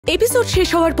Episode শেষ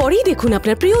হওয়ার পরেই দেখুন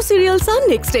আপনার প্রিয় সিরিয়াল সান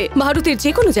নেক্সট ডে ভারতের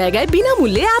যে কোনো জায়গায়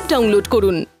বিনামূল্যে অ্যাপ ডাউনলোড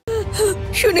করুন।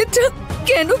 সুনেত্রা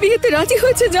কেন বিয়েতে রাজি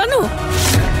হয়েছে জানো?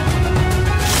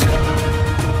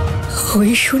 ওই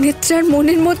সুনেত্রার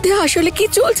মনের মধ্যে আসলে কি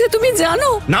চলছে তুমি জানো?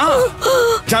 না,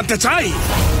 জানতে চাই।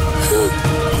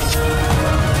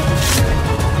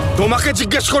 তোমাকে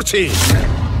জিজ্ঞেস করছি,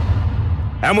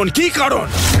 এমন কি কারণ?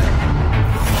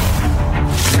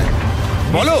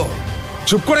 বলো,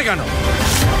 চুপ করে কেন?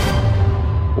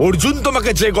 অর্জুন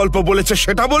তোমাকে যে গল্প বলেছে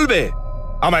সেটা বলবে,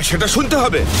 আমায় সেটা শুনতে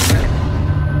হবে,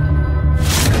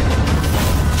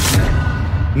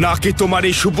 নাকি তোমার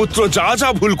এই সুপুত্র যা যা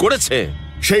ভুল করেছে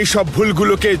সেই সব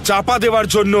ভুলগুলোকে চাপা দেওয়ার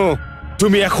জন্য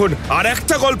তুমি এখন আর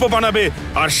একটা গল্প বানাবে,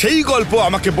 আর সেই গল্প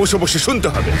আমাকে বসে বসে শুনতে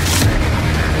হবে?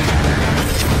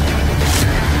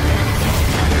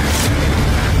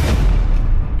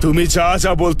 তুমি যা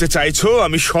যা বলতে চাইছো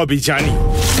আমি সবই জানি।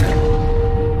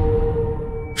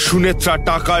 সুনেত্রা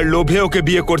টাকার লোভে ওকে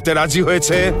বিয়ে করতে রাজি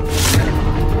হয়েছে,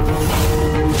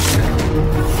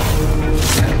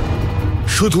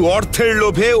 শুধু অর্থের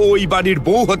লোভে ওই বাড়ির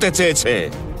বউ হতে চেয়েছে,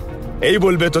 এই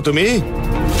বলবে তো তুমি?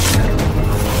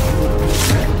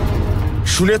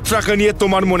 সুনেত্রাকে নিয়ে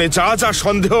তোমার মনে যা যা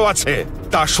সন্দেহ আছে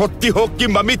তা সত্যি হোক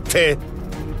কিংবা মিথ্যে,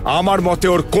 আমার মতে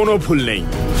ওর কোনো ভুল নেই।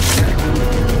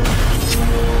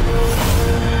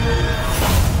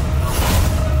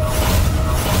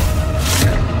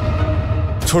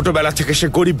 ছোটবেলা থেকে সে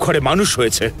গরিব ঘরে মানুষ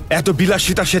হয়েছে, এত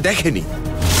বিলাসিতা সে দেখেনি।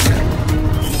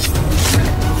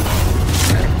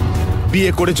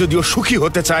 বিয়ে করে যদিও সুখী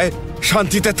হতে চায়,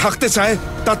 শান্তিতে থাকতে চায়,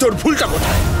 তাতে ওর ভুলটা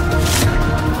কোথায়?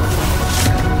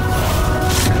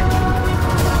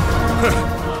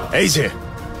 এই যে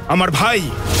আমার ভাই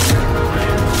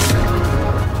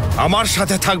আমার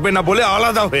সাথে থাকবে না বলে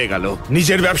আলাদা হয়ে গেল,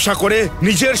 নিজের ব্যবসা করে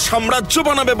নিজের সাম্রাজ্য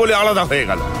বানাবে বলে আলাদা হয়ে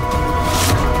গেল,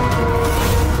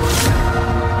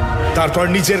 তারপর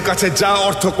নিজের কাছে যা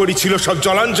অর্থ করি ছিল সব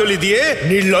জলাঞ্জলি দিয়ে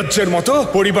নির্লজ্জের মতো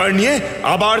পরিবার নিয়ে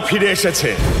আবার ফিরে এসেছে,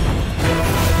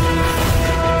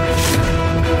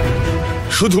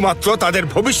 শুধুমাত্র তাদের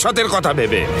ভবিষ্যতের কথা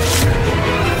ভেবে,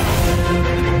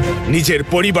 নিজের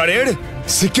পরিবারের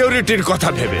সিকিউরিটির কথা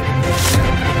ভেবে।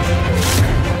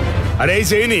 আর এই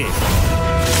যে ইনি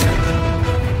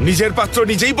নিজের পাত্র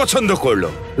নিজেই পছন্দ করলো,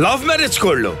 লাভ ম্যারেজ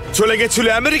করলো, চলে গেছিল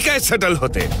আমেরিকায় সেটেল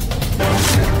হতে,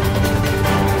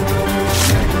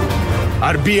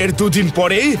 আর বিয়ের দুদিন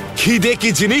পরেই খিদে কি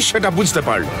জিনিস সেটা বুঝতে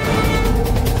পারল।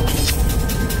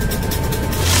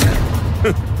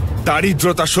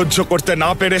 দারিদ্রতা সহ্য করতে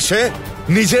না পেরে সে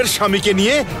নিজের স্বামীকে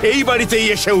নিয়ে এই বাড়িতেই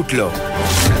এসে উঠল।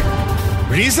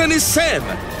 Reason is same,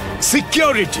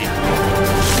 security.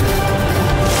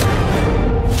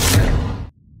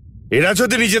 এরা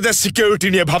যদি নিজেদের সিকিউরিটি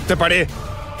নিয়ে ভাবতে পারে,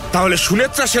 তাহলে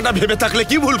সুনেত্রা সেটা ভেবে থাকলে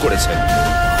কি ভুল করেছে?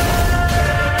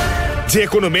 যে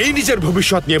কোনো মেয়ে নিজের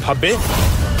ভবিষ্যৎ নিয়ে ভাববে।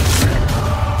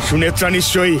 সুনেত্রা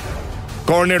নিশ্চয়ই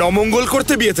কর্ণের অমঙ্গল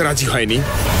করতে বিয়েতে রাজি হয়নি।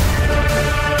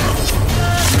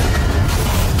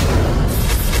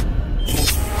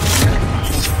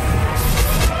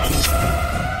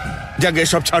 যাকে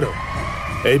সব ছাড়ো,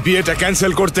 এই বিয়েটা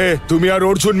ক্যান্সেল করতে তুমি আর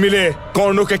অর্জুন মিলে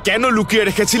কর্ণকে কেন লুকিয়ে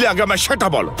রেখেছিলে আগে আমায় সেটা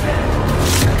বলো।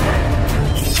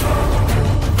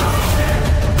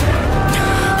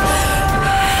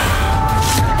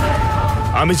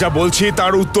 আমি যা বলছি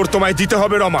তার উত্তর তোমায় দিতে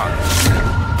হবে রমা,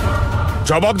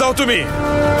 জবাব দাও তুমি।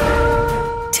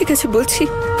 ঠিক আছে বলছি,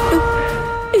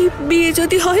 এই বিয়ে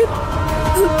যদি হয়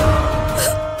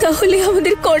তাহলে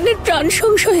আমাদের কর্ণের প্রাণ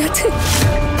সংশয় আছে।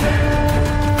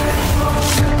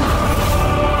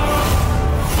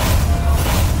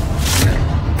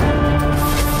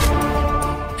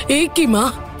 এই কি মা,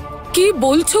 কি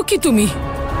বলছো কি তুমি?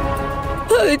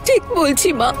 ঠিক বলছি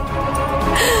মা,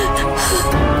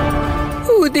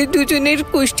 ওদের দুজনের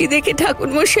কুষ্টি দেখে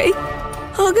ঠাকুরমশাই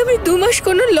আগামী 2 মাস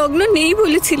কোনো লগ্ন নেই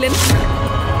বলেছিলেন,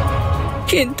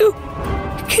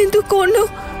 কিন্তু কর্ণ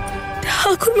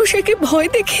ঠাকুরমশাইকে ভয়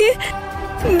দেখে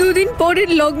 2 দিন পরের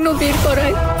লগ্ন বের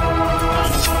করায়।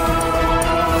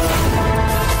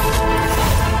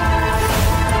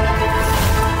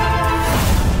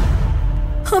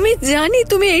 আমি জানি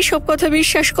তুমি এইসব কথা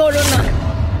বিশ্বাস করো না,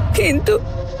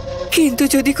 কিন্তু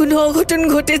যদি কোনো অঘটন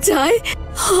ঘটে যায়,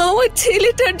 আমার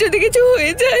ছেলেটার যদি কিছু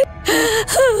হয়ে যায়,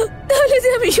 তাহলে যে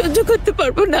আমি সহ্য করতে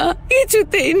পারবো না,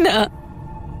 কিছুতেই না।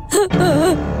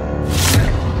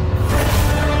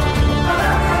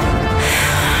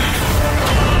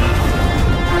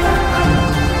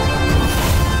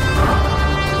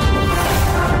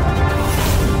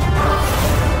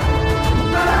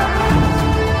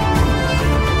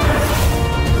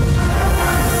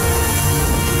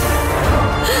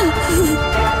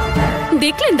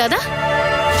 দেখলেন দাদা,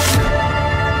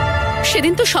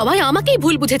 সেদিন তো সবাই আমাকেই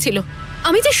ভুল বুঝেছিল।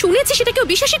 আমি যে শুনেছি সেটা কেউ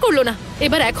বিশ্বাসই করলো না।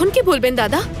 এবার এখন কি বলবেন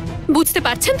দাদা? বুঝতে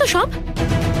পারছেন তো সব?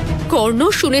 কর্ণ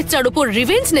সুনেত্রার উপর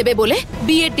রিভেঞ্জ নেবে বলে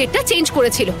বিয়ের ডেটটা চেঞ্জ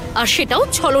করেছিল, আর সেটাও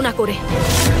ছলনা করে।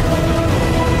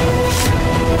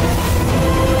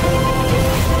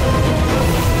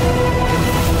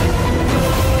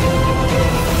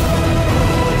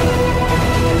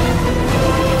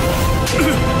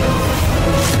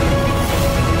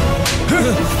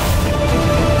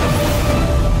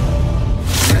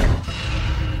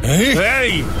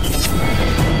 এই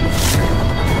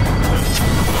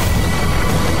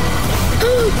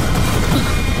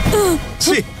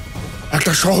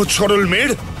একটা সহজ সরল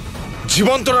মেয়ের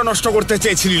জীবনটা নষ্ট করতে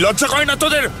চেয়েছিলি, লজ্জা করে না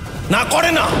তোদের? না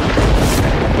করে না।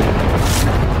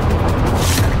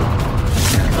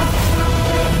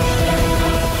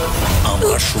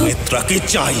 আমার সুনেত্রাকে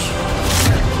চাই,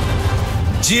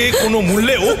 যে কোনো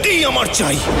মূল্যে ওকেই আমার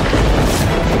চাই।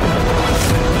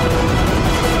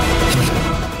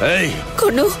 এই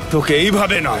কোনো তোকে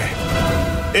এইভাবে নয়,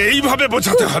 এইভাবে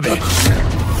বোঝাতে হবে।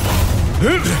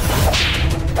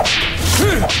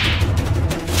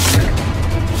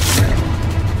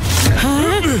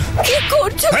 কি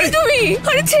করছো এই! তুমি?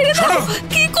 আরে ছেড়ে দাও। ছাড়ো!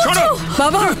 কি করছো ছাড়ো!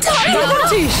 বাবা? কি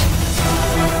করছিস?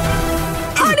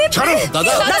 আরে ছাড়ো!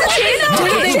 দাদা দাদা ছেড়ে দাও।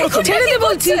 ছেড়ে দে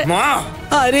বলছি। মা,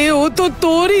 আরে ও তো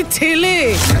তোরই ছেলে।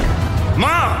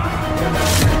 মা,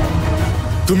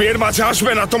 তুমি এর মাঝে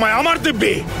আসবে না, তোমায় আমার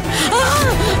দিব্যি।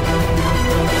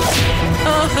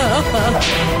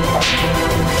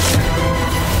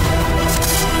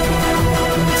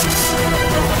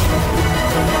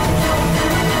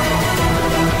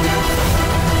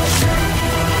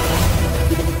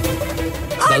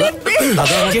 দাদা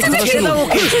দাদা আমার জেঠু, কথাটা ছেড়ে শুনুন। দাও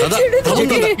ওকে। দাদা থামুন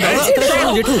দাদা, দাদা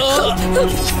জেঠু,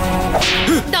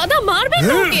 দাদা মারবেন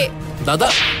না ওকে। দাদা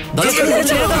দাদা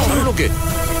ছাড়ুন ওকে।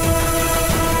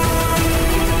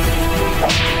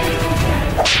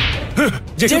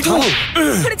 জেঠু থামো।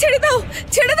 আরে ছেড়ে দাও,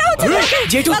 ছেড়ে দাও ছেলেকে।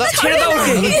 জেঠু, দাদা, ছেড়ে দাও না।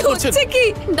 ওকে। কি হচ্ছে কি?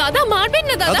 দাদা মারবেন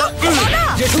না দাদা।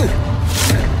 জেঠু,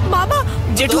 বাবা,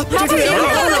 জেঠু, জেঠু,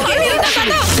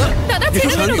 দাদা জেঠু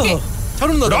ছেড়ে শান্ত দিন হও, ওকে।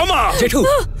 ছাড়ুন দাদা। রমা, জেঠু,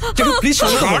 জেঠু প্লিজ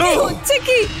শান্ত হও। ছাড়ো। কি হচ্ছে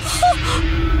কি?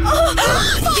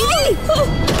 দিদি,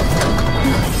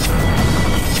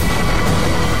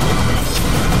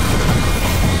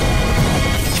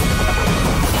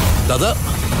 দাদা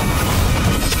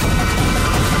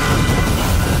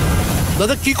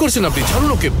দাদা কি করছেন আপনি?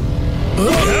 ছাড়ুন ওকে।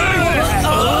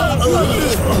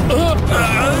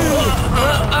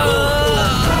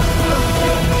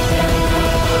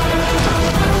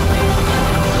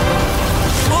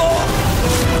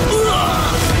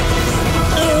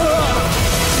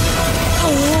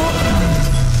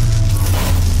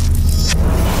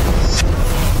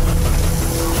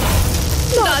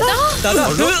 দাদা দাদা,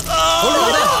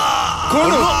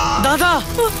 কোন দাদা,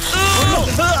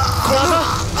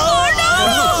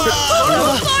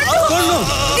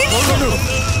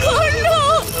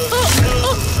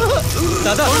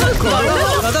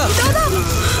 দাদা, দাদা,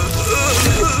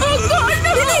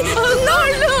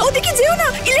 ওদিকে যেও না,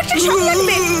 ইলেকট্রিক শক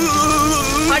লাগবে।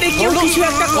 আরে কেউ কিছু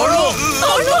একটা করো।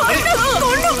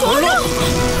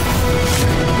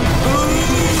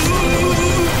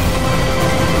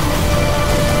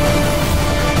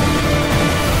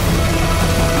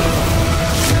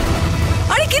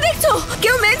 আরে কি দেখছো?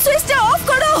 কেউ মেন সুইচটা অফ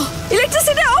করো,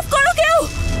 ইলেকট্রিসিটি অফ করো কেউ।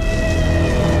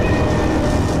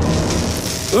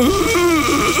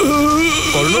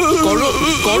 কর্ণ কর্ণ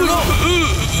কর্ণ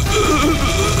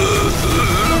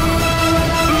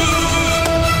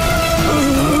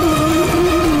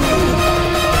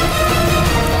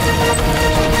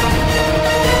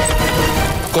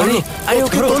কর্ণ আরে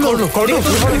ওকে কর্ণ কর্ণ কর্ণ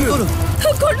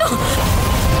করো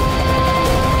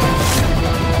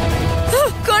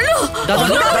করো দাদা,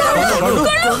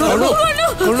 কর্ণ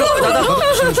কর্ণ দাদা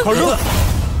কর্ণ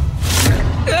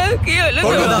কি হলো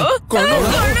করো না, করো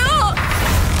না।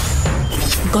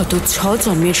 গত 6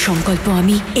 জন্মের সংকল্প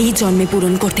আমি এই জন্মে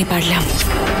পূরণ করতে পারলাম।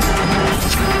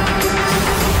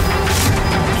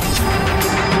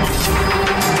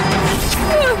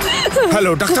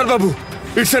 Hello doctor Babu,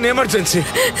 it's an emergency.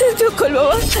 চোখ খোল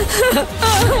বাবা।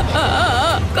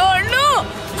 কর্ণ,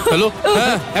 হ্যালো,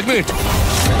 হ্যাঁ 1 মিনিট।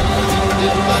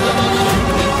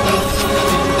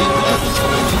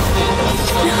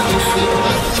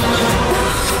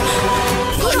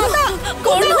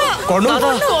 কর্ণ,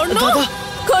 দাদা, দাদা,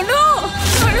 কর্ণ,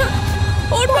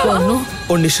 ওর বাবা।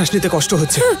 ওর নিঃশ্বাস নিতে কষ্ট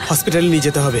হচ্ছে, হসপিটালে নিয়ে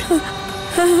যেতে হবে।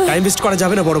 টাইম ওয়েস্ট করা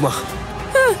যাবে না বড় মা,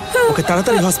 ওকে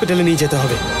তাড়াতাড়ি হসপিটালে নিয়ে যেতে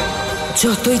হবে।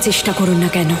 যতই চেষ্টা করুন না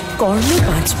কেন, কর্ণ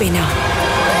বাঁচবে না।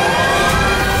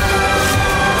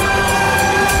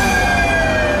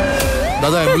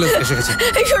 দাদা অ্যাম্বুলেন্স এসে গেছে।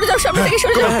 এই সরে যাও, সামনে থেকে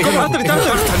সরে যাও। তাড়াতাড়ি,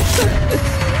 তাড়াতাড়ি।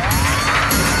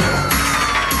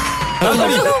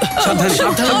 সাবধানে,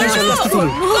 সাবধানে, আস্তে তুলুন।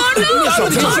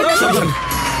 সাবধানে।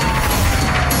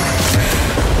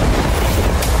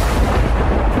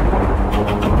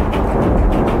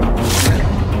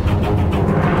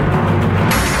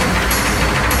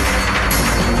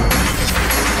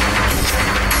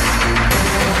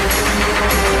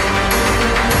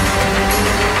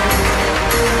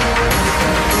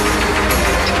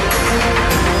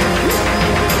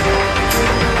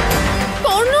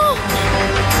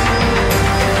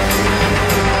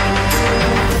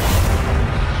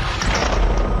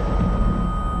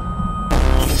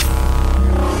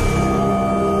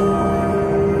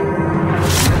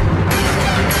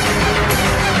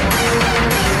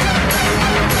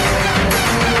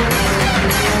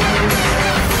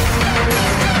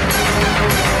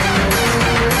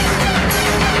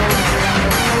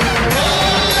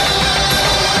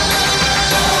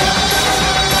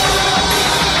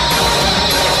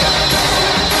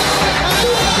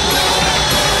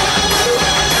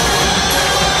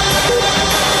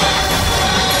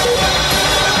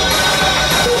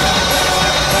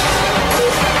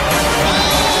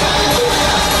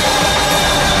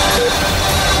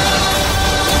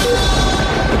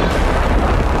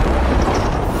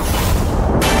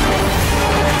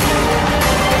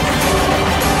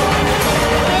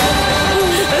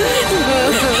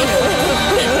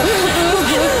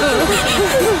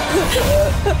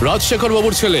 রাজশেখর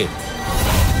বাবুর ছেলে,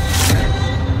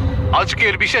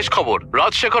 আজকের বিশেষ খবর।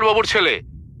 রাজশেখর বাবুর ছেলে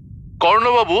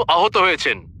কর্ণবাবু আহত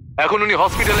হয়েছেন, এখন উনি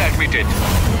হসপিটালে অ্যাডমিটেড।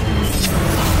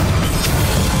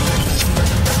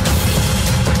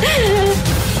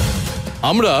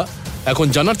 আমরা এখন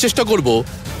জানার চেষ্টা করব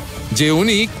যে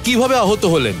উনি কিভাবে আহত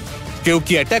হলেন। কেউ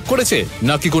কি অ্যাটাক করেছে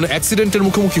নাকি কোনো অ্যাক্সিডেন্টের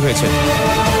মুখোমুখি হয়েছে।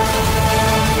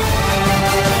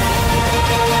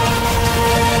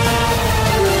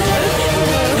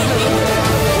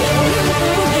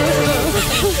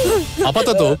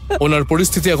 আপাতত ওনার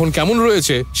পরিস্থিতি এখন কেমন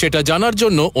রয়েছে সেটা জানার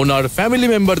জন্য ওনার ফ্যামিলি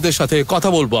মেম্বারদের সাথে কথা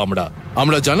বলবো।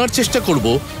 আমরা জানার চেষ্টা করব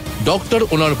ডক্টর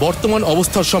ওনার বর্তমান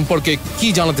অবস্থার সম্পর্কে কি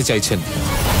জানাতে চাইছেন।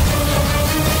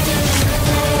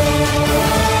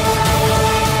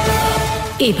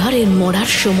 এবারের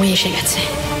মরার সময় এসে গেছে।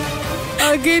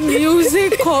 আগে নিউজে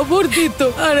খবর দিত,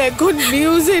 আর এখন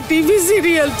নিউজে টিভি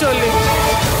সিরিয়াল চলে।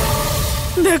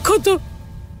 দেখো তো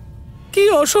কি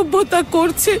অসভ্যতা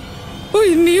করছে ওই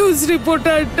নিউজ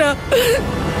রিপোর্টারটা।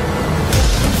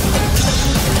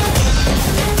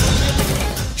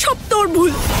 সব তোর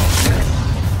ভুল।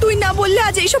 তুই না বললে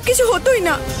আজ এইসব কিছু হতোই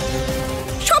না।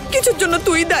 সবকিছুর জন্য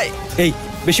তুই দায়। এই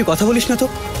বেশি কথা বলিস না তো।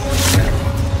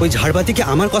 ওই ঝাড়বাতি কি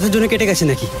আমার কথার জন্য কেটে গেছে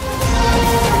নাকি?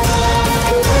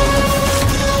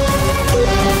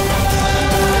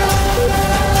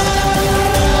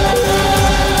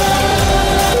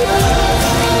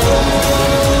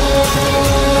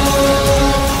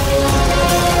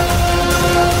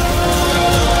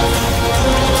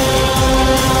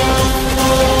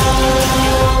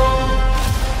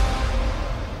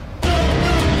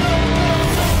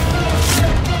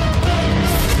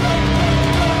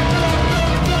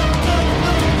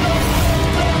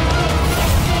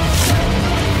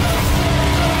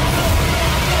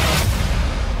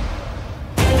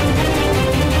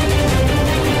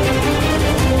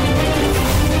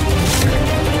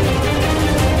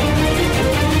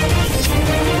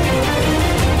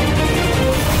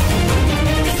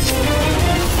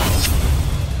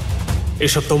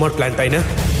 এসব তোমার প্ল্যান, তাই না?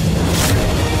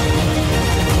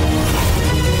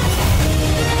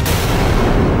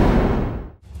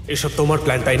 এসব তোমার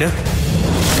প্ল্যান, তাই না?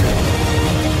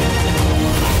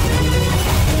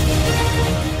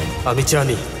 আমি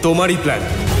জানি তোমারই প্ল্যান।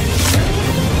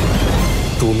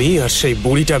 তুমি আর সেই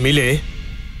বুড়িটা মিলে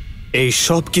এই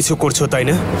সব কিছু করছো, তাই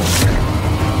না?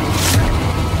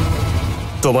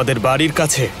 তোমাদের বাড়ির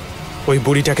কাছে ওই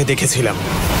বুড়িটাকে দেখেছিলাম,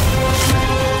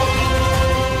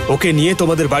 ওকে নিয়ে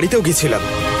তোমাদের বাড়িতেও গেছিলাম,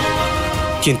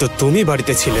 কিন্তু তুমি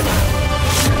বাড়িতে ছিলে না।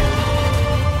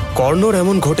 কর্ণর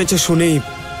এমন ঘটেছে শুনেই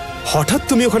হঠাৎ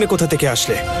তুমি ওখানে কোথা থেকে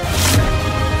আসলে?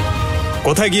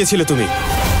 কোথায় গিয়েছিলে তুমি?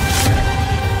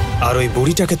 আর ওই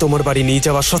বুড়িটাকে তোমার বাড়ি নিয়ে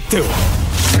যাওয়া সত্ত্বেও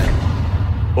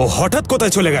ও হঠাৎ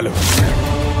কোথায় চলে গেল?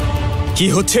 কি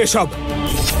হচ্ছে এসব?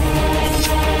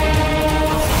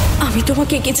 আমি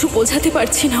তোমাকে কিছু বোঝাতে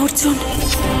পারছি না অর্জুন।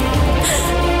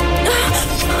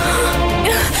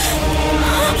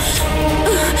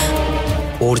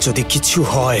 ওর যদি কিছু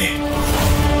হয়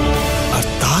আর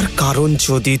তার কারণ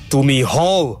যদি তুমি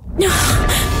হও,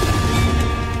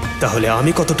 তাহলে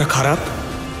আমি কতটা খারাপ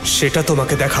সেটা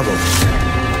তোমাকে দেখাবো।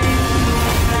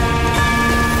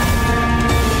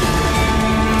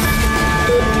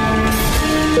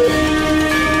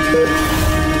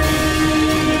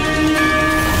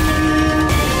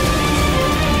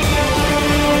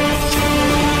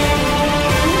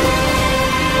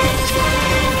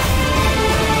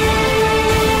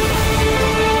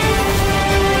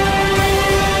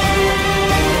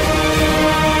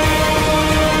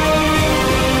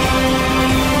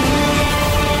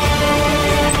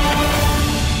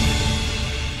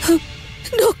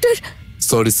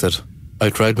 Sorry, sir. I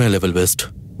tried my level best,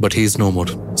 but he is no more.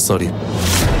 Sorry.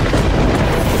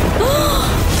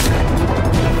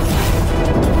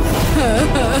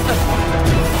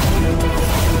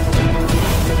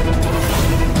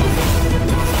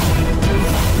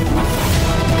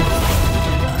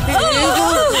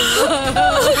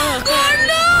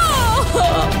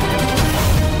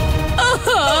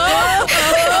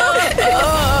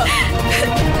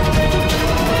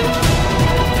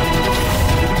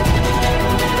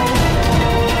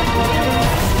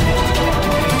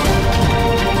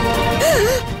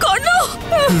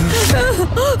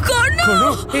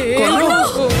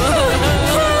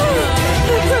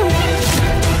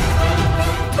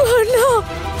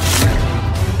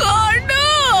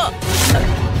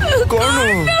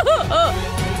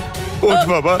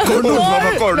 বাবা কর্ণ,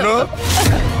 বাবা কর্ণ,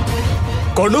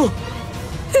 কর্ণ,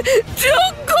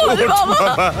 চোখ খোল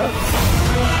বাবা।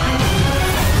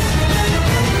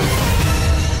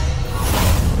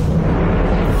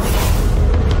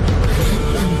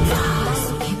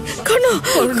 কর্ণ,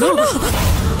 কর্ণ,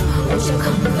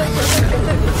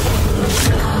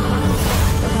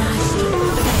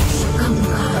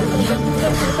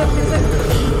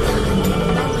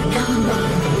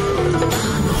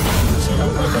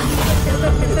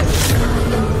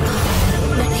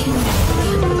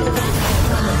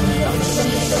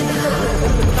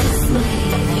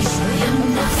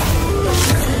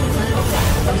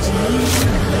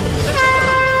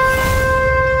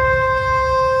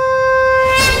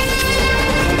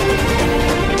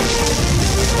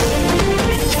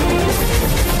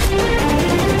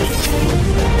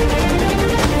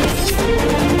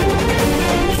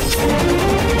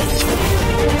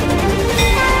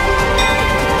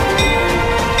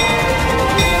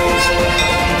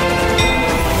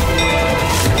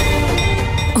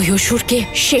 অসুরকে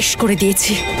শেষ করে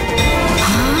দিয়েছি।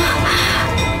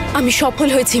 আমি সফল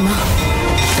হয়েছি মা।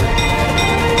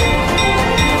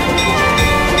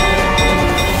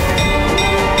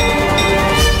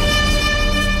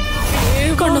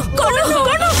 কর্ণ, কর্ণ,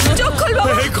 কর্ণ, চোখ খোল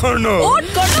বাবা। কর্ণ, ওঠ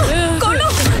কর্ণ, কর্ণ,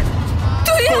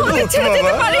 তুই আমাদের ছেড়ে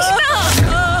যেতে পারিস না।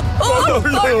 ওঠ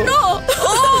কর্ণ,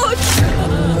 ওঠ।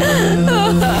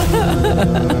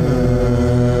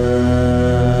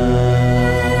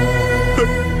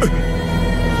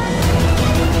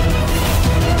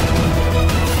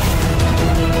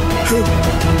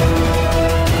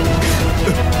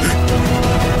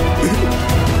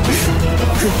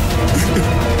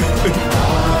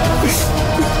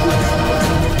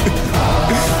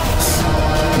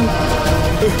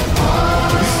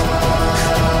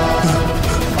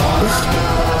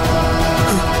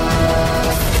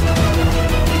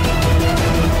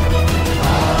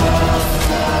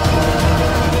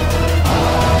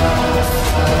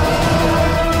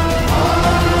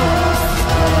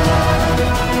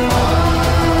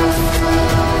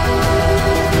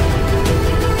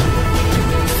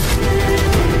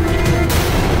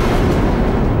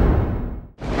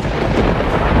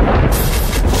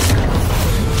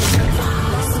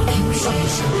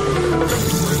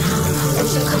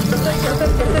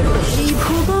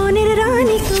 ভুবনের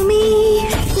রানী তুমি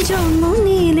জন্ম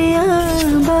নিলে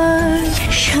আবার,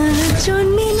 সারা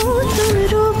জন্মে নতুন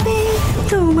রূপে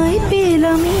তোমায়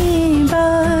পেলাম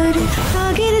এবার।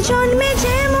 আগের জন্মে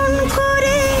যেমন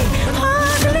করে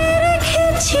আগলে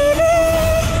রেখেছিলে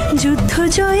যুদ্ধ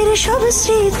জয়ের সব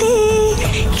স্মৃতি,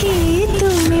 কি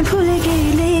তুমি ভুলে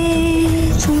গেলে?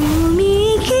 তুমি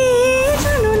কি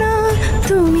জানো না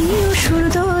তুমি অসুর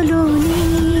দলনী,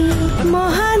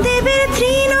 মহাদেবের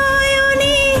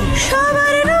ত্রিনয়নী,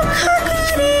 সবার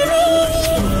রক্ষাকারিণী,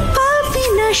 পাপী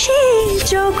নাশী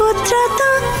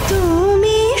জগৎত্রাতা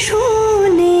তুমি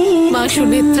শুনে। মা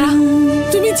সুনেত্রা,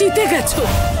 তুমি জিতে গেছো।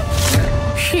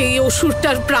 সেই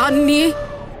অসুরটার প্রাণ নিয়ে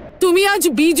তুমি আজ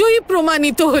বিজয়ী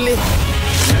প্রমাণিত হলে।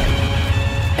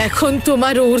 এখন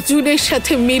তোমার অর্জুনের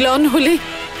সাথে মিলন হলে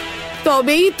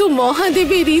তবেই তো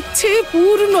মহাদেবের ইচ্ছে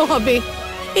পূর্ণ হবে।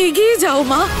 এগিয়ে যাও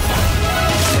মা।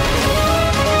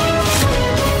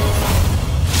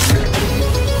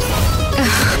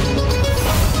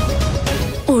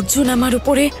 অর্জুন আমার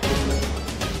উপরে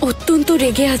অত্যন্ত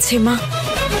রেগে আছে মা।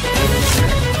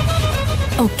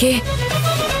 ওকে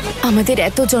আমাদের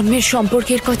এত জন্মের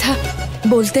সম্পর্কের কথা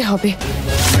বলতে হবে।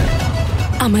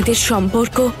 আমাদের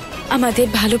সম্পর্ক, আমাদের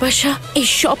ভালোবাসা, এই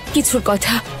সব কিছুর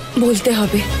কথা বলতে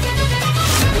হবে।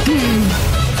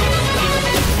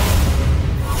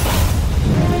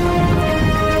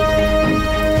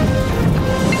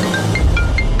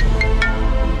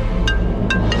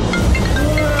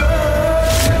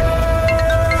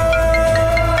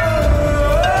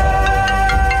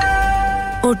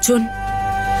 অর্জুন,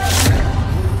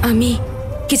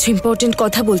 কিছু ইম্পর্টেন্ট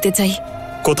কথা বলতে চাই।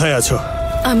 কোথায় আছো?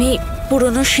 আমি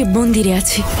পুরনো শিব মন্দিরে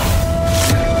আছি।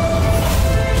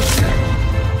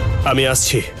 আমি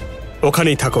আসছি,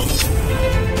 ওখানেই থাকো।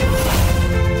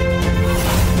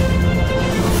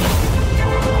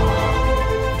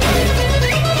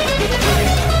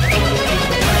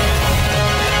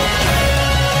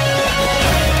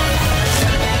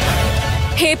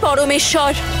 হে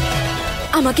পরমেশ্বর,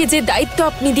 আমাকে যে দায়িত্ব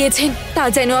আপনি দিয়েছেন তা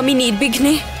যেন আমি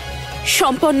নির্বিঘ্নে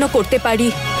সম্পন্ন করতে পারি।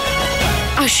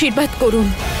 আশীর্বাদ করুন।